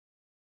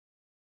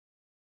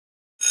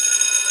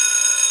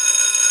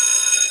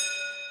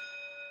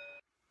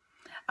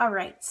All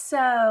right,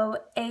 so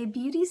a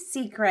beauty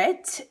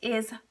secret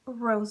is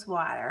rose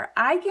water.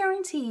 I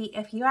guarantee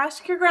if you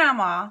ask your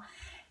grandma,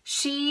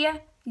 she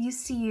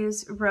used to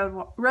use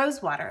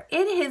rose water.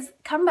 It has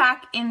come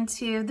back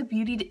into the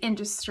beauty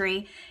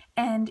industry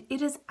and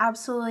it is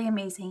absolutely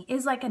amazing. It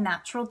is like a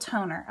natural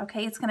toner,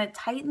 okay? It's gonna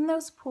tighten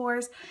those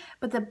pores,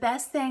 but the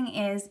best thing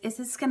is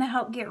it's gonna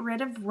help get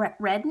rid of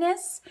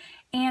redness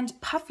and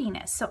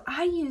puffiness. So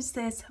I use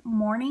this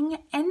morning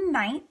and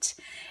night,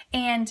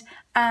 and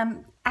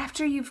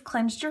after you've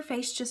cleansed your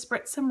face, just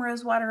spritz some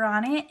rose water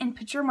on it and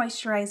put your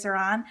moisturizer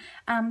on.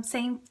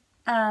 Same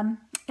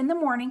in the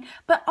morning,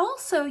 but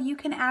also you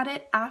can add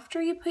it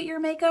after you put your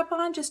makeup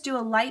on. Just do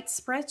a light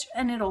spritz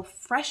and it'll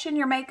freshen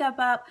your makeup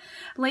up.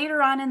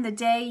 Later on in the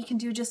day, you can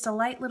do just a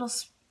light little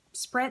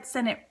spritz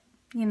and it,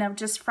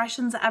 just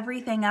freshens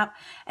everything up.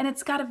 And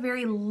it's got a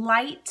very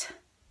light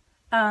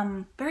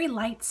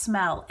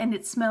smell, and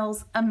it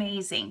smells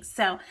amazing.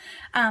 So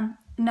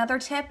another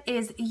tip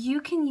is you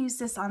can use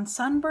this on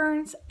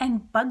sunburns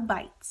and bug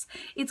bites.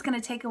 It's going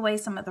to take away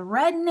some of the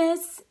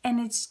redness and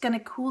it's going to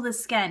cool the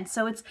skin.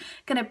 So it's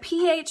going to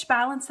pH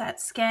balance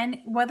that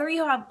skin. Whether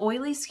you have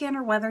oily skin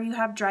or whether you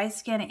have dry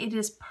skin, it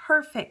is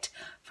perfect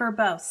for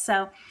both.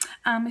 So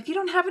if you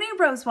don't have any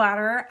rose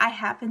water, I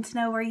happen to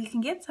know where you can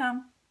get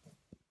some.